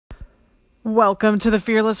Welcome to the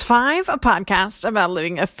Fearless Five, a podcast about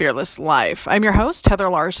living a fearless life. I'm your host, Heather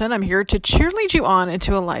Larson. I'm here to cheerlead you on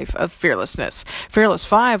into a life of fearlessness. Fearless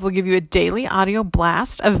Five will give you a daily audio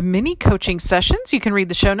blast of mini coaching sessions. You can read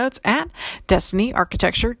the show notes at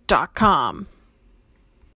destinyarchitecture.com.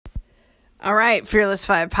 All right, Fearless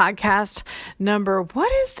Five podcast number,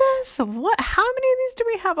 what is this? How many of these do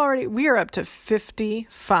we have already? We are up to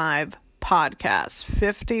 55 podcasts,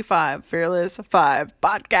 55 Fearless Five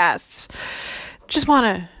podcasts. Just want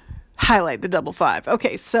to highlight the double five.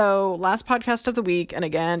 Okay, so last podcast of the week, and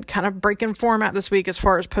again, kind of breaking format this week as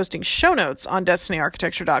far as posting show notes on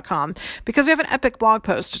destinyarchitecture.com, because we have an epic blog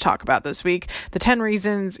post to talk about this week, the 10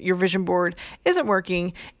 reasons your vision board isn't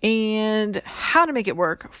working and how to make it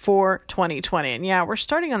work for 2020. And yeah, we're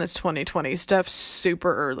starting on this 2020 stuff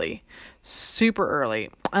super early.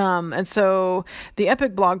 And so the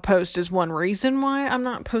epic blog post is one reason why I'm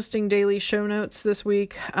not posting daily show notes this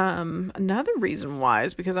week. Another reason why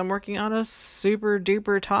is because I'm working on a super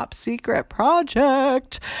duper top secret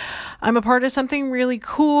project. I'm a part of something really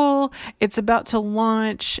cool. It's about to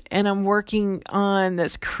launch and I'm working on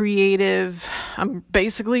this I'm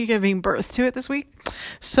basically giving birth to it this week.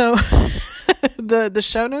 So the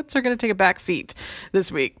show notes are going to take a back seat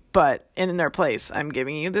this week, but in their place, I'm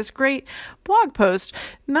giving you this great blog post,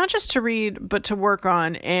 not just to read, but to work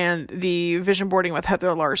on. And the Vision Boarding with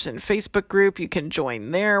Heather Larson Facebook group, you can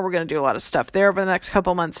join there. We're going to do a lot of stuff there over the next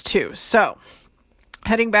couple months too. So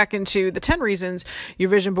heading back into the 10 reasons your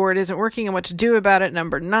vision board isn't working and what to do about it.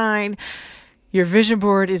 Number 9, your vision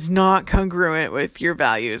board is not congruent with your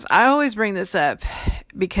values. I always bring this up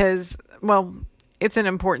because, it's an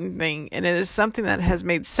important thing, and it is something that has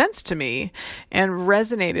made sense to me and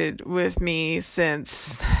resonated with me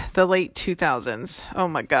since the late 2000s. Oh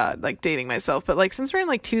my God, like dating myself, but like since we're in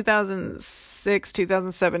like 2006,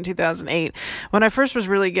 2007, 2008, when I first was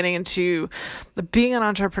really getting into being an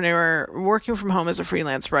entrepreneur, working from home as a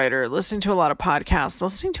freelance writer, listening to a lot of podcasts,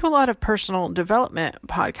 listening to a lot of personal development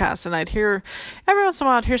podcasts, and I'd hear every once in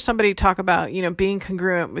a while, I'd hear somebody talk about, being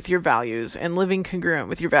congruent with your values and living congruent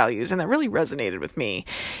with your values, and that really resonated with me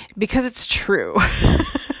because it's true.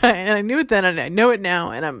 And I knew it then and I know it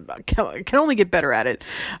now, and I can only get better at it.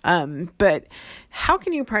 But how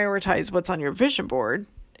can you prioritize what's on your vision board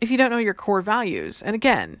if you don't know your core values? And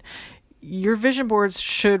again, your vision boards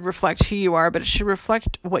should reflect who you are, but it should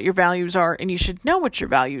reflect what your values are, and you should know what your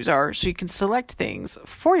values are so you can select things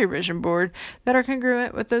for your vision board that are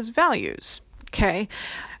congruent with those values. Okay.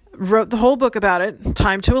 Wrote the whole book about it,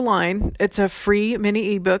 Time to Align. It's a free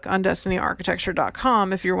mini ebook on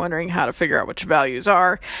destinyarchitecture.com. If you're wondering how to figure out what your values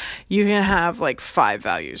are, you can have like 5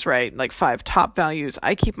 values, right? Like 5 top values.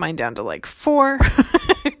 I keep mine down to like 4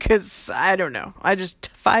 because I don't know.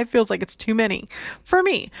 5 feels like it's too many for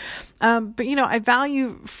me. But I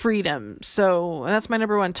value freedom. So that's my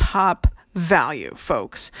number one top value,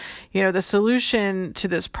 folks. The solution to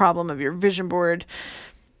this problem of your vision board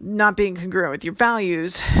not being congruent with your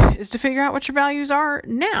values is to figure out what your values are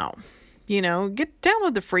now.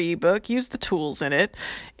 Download the free ebook, use the tools in it,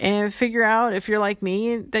 and figure out, if you're like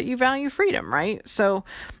me, that you value freedom, right? So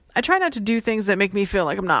I try not to do things that make me feel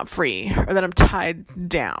like I'm not free or that I'm tied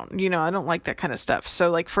down. I don't like that kind of stuff. So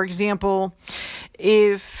like, for example,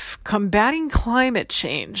 if combating climate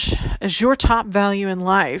change is your top value in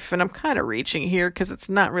life, and I'm kind of reaching here because it's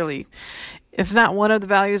not one of the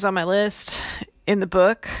values on my list in the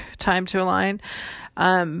book, Time to Align.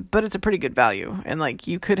 But it's a pretty good value. And like,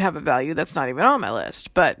 you could have a value that's not even on my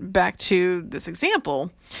list. But back to this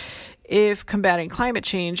example, if combating climate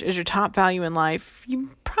change is your top value in life, you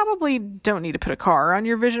probably don't need to put a car on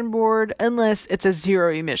your vision board unless it's a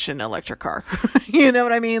zero emission electric car. You know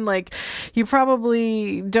what I mean? Like, you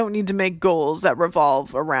probably don't need to make goals that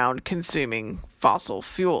revolve around consuming fossil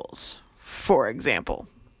fuels, for example.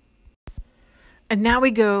 And now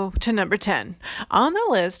we go to number 10 on the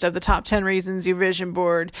list of the top 10 reasons your vision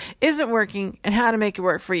board isn't working and how to make it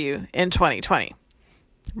work for you in 2020.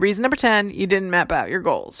 Reason number 10, you didn't map out your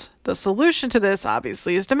goals. The solution to this,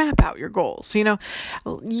 obviously, is to map out your goals.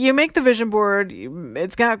 You make the vision board,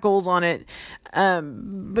 it's got goals on it,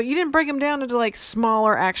 but you didn't break them down into like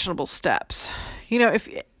smaller actionable steps. If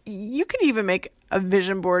you could even make a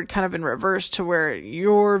vision board kind of in reverse to where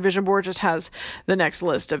your vision board just has the next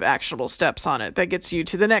list of actionable steps on it that gets you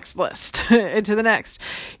to the next list, to the next,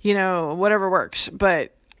 whatever works.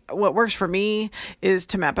 But what works for me is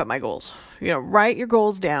to map out my goals. Write your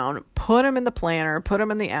goals down, put them in the planner, put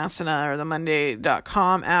them in the Asana or the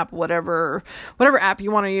Monday.com app, whatever app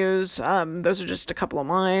you want to use. Those are just a couple of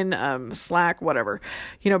mine, Slack, whatever.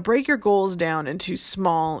 Break your goals down into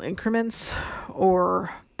small increments or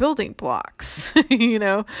building blocks.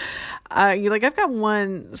 I've got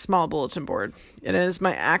one small bulletin board. It is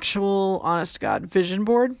my actual, honest to God, vision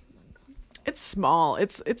board. It's small.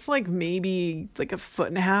 It's like maybe like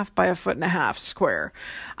 1.5 by 1.5 square.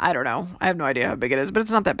 I don't know. I have no idea how big it is, but it's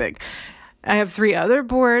not that big. I have 3 other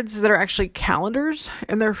boards that are actually calendars,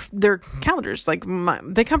 and they're calendars. They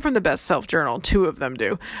come from the Best Self Journal. 2 of them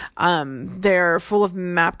do. They're full of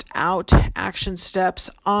mapped out action steps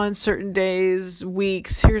on certain days,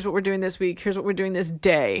 weeks. Here's what we're doing this week. Here's what we're doing this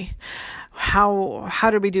day. How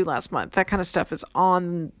did we do last month? That kind of stuff is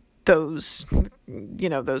on those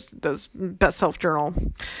Best Self Journal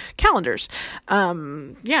calendars.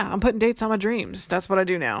 I'm putting dates on my dreams. That's what I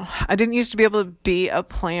do now. I didn't used to be able to be a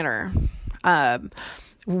planner.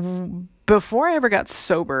 Before I ever got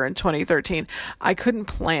sober in 2013, I couldn't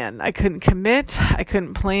plan. I couldn't commit. I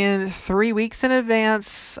couldn't plan 3 weeks in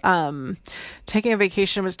advance. Taking a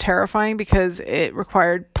vacation was terrifying because it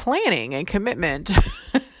required planning and commitment.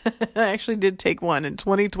 I actually did take one in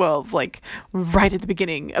 2012, like right at the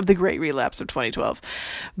beginning of the great relapse of 2012.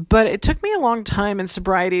 But it took me a long time in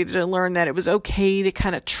sobriety to learn that it was okay to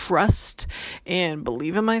kind of trust and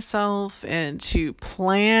believe in myself and to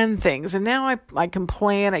plan things. And now I can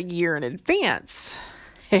plan a year in advance.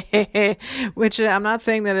 Which I'm not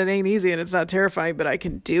saying that it ain't easy and it's not terrifying, but I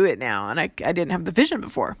can do it now. And I didn't have the vision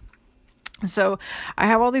before. So I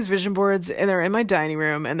have all these vision boards, and they're in my dining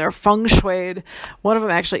room, and they're feng shuied. One of them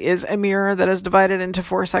actually is a mirror that is divided into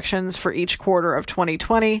 4 sections for each quarter of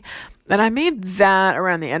 2020. And I made that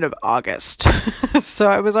around the end of August. So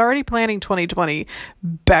I was already planning 2020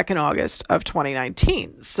 back in August of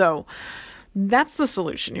 2019. So that's the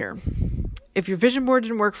solution here. If your vision board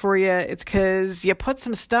didn't work for you, it's because you put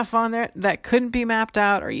some stuff on there that couldn't be mapped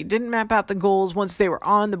out, or you didn't map out the goals once they were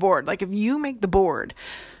on the board. Like if you make the board,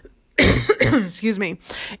 excuse me,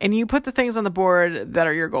 and you put the things on the board that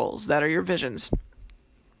are your goals, that are your visions,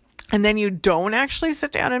 and then you don't actually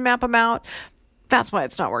sit down and map them out, that's why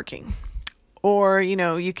it's not working. Or,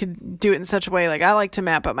 you could do it in such a way, like I like to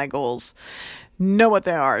map out my goals, know what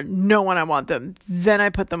they are, know when I want them, then I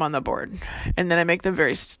put them on the board, and then I make them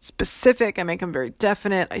very specific, I make them very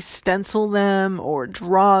definite, I stencil them, or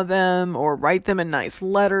draw them, or write them in nice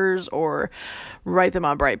letters, or write them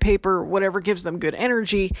on bright paper, whatever gives them good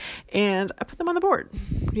energy, and I put them on the board.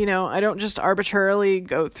 I don't just arbitrarily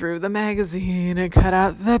go through the magazine and cut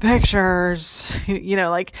out the pictures.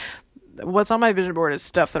 Like what's on my vision board is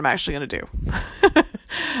stuff that I'm actually going to do.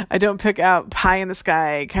 I don't pick out pie in the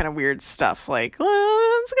sky kind of weird stuff like,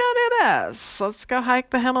 let's go do this. Let's go hike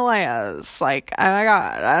the Himalayas. Like, oh my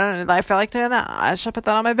God, I feel like doing that. I should put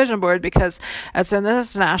that on my vision board because it's in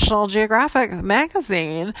this National Geographic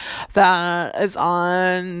magazine that is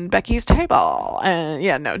on Becky's table. And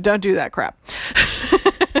yeah, no, don't do that crap.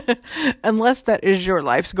 Unless that is your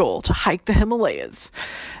life's goal, to hike the Himalayas,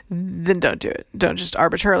 then don't do it. Don't just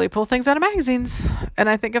arbitrarily pull things out of magazines. And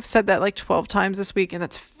I think I've said that like 12 times this week, and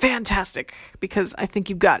that's fantastic because I think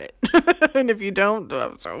you've got it. And if you don't,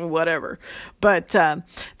 so whatever. But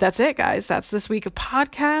that's it, guys. That's this week of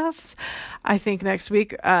podcasts. I think next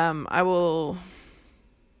week I will...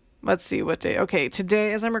 Let's see what day. Okay,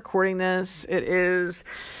 today as I'm recording this, it is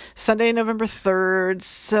Sunday, November 3rd.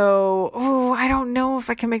 So, I don't know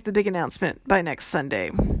if I can make the big announcement by next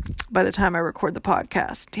Sunday, by the time I record the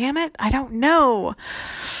podcast. Damn it, I don't know.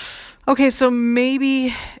 Okay, so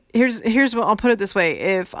maybe, here's what, I'll put it this way.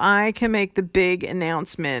 If I can make the big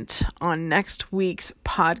announcement on next week's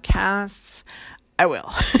podcasts, I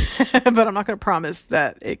will, but I'm not going to promise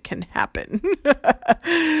that it can happen,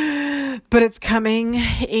 but it's coming,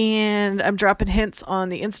 and I'm dropping hints on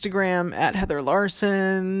the Instagram at Heather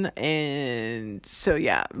Larson. And so,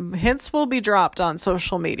 yeah, hints will be dropped on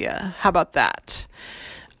social media. How about that?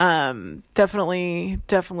 Definitely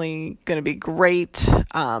going to be great.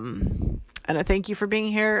 And I thank you for being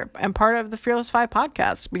here and part of the Fearless 5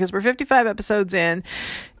 podcast, because we're 55 episodes in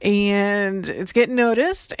and it's getting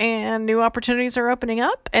noticed and new opportunities are opening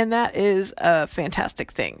up. And that is a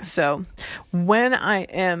fantastic thing. So when I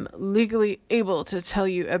am legally able to tell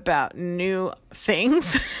you about new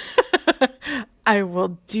things, I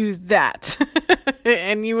will do that.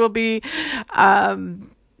 And you will be,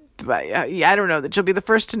 I don't know that you'll be the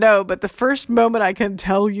first to know, but the first moment I can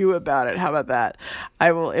tell you about it, how about that?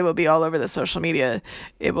 It will be all over the social media.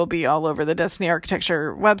 It will be all over the Destiny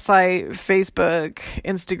Architecture website, Facebook,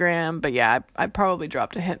 Instagram. But yeah, I probably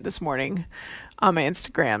dropped a hint this morning on my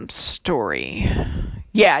Instagram story.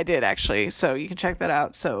 Yeah, I did actually. So you can check that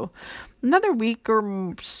out. So another week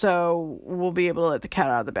or so, we'll be able to let the cat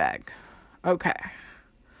out of the bag. Okay.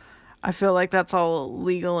 I feel like that's all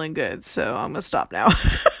legal and good, so I'm going to stop now.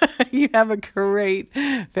 You have a great,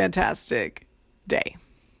 fantastic day.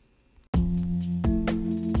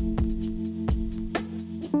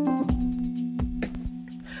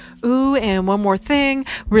 Ooh, and one more thing,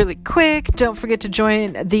 really quick. Don't forget to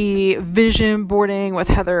join the Vision Boarding with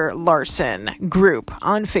Heather Larson group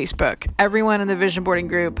on Facebook. Everyone in the Vision Boarding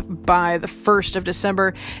group by the 1st of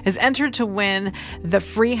December is entered to win the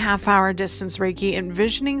free half-hour distance Reiki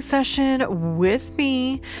envisioning session with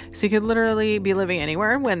me. So you could literally be living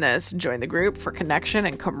anywhere and win this. Join the group for connection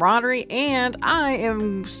and camaraderie. And I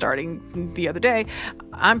am starting the other day,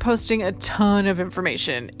 I'm posting a ton of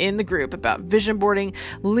information in the group about vision boarding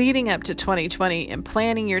leading up to 2020 and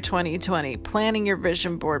planning your 2020, planning your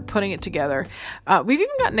vision board, putting it together. We've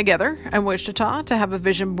even gotten together in Wichita to have a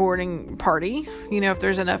vision boarding party. If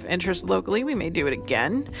there's enough interest locally, we may do it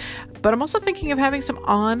again. But I'm also thinking of having some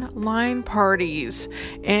online parties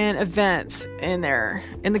and events in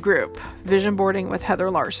the group, Vision Boarding with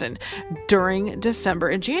Heather Larson, during December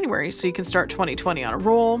and January. So you can start 2020 on a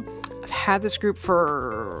roll. I've had this group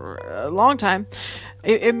for a long time.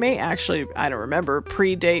 It may actually, I don't remember,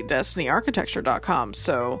 predate DestinyArchitecture.com.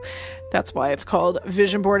 So that's why it's called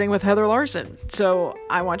Vision Boarding with Heather Larson. So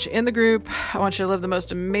I want you in the group. I want you to live the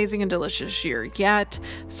most amazing and delicious year yet.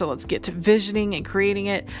 So let's get to visioning and creating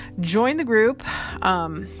it. Join the group.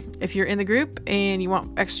 If you're in the group and you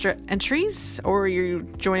want extra entries, or you're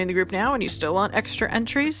joining the group now and you still want extra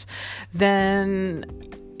entries, then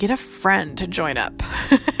get a friend to join up.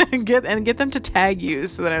 get them to tag you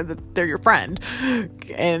so that they're your friend,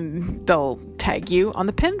 and they'll tag you on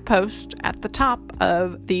the pinned post at the top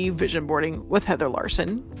of the Vision Boarding with Heather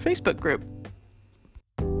Larson Facebook group.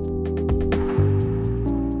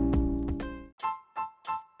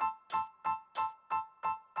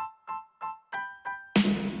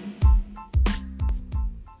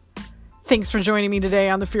 Thanks for joining me today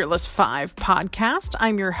on the Fearless 5 podcast.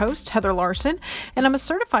 I'm your host, Heather Larson, and I'm a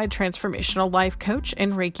certified transformational life coach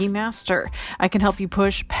and Reiki master. I can help you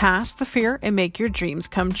push past the fear and make your dreams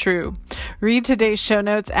come true. Read today's show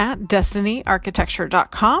notes at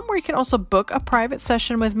DestinyArchitecture.com, where you can also book a private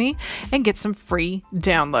session with me and get some free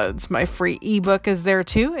downloads. My free ebook is there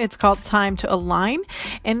too. It's called Time to Align,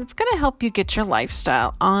 and it's going to help you get your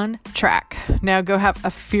lifestyle on track. Now go have a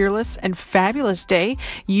fearless and fabulous day.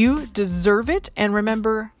 You deserve it, and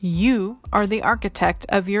remember, you are the architect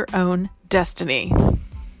of your own destiny.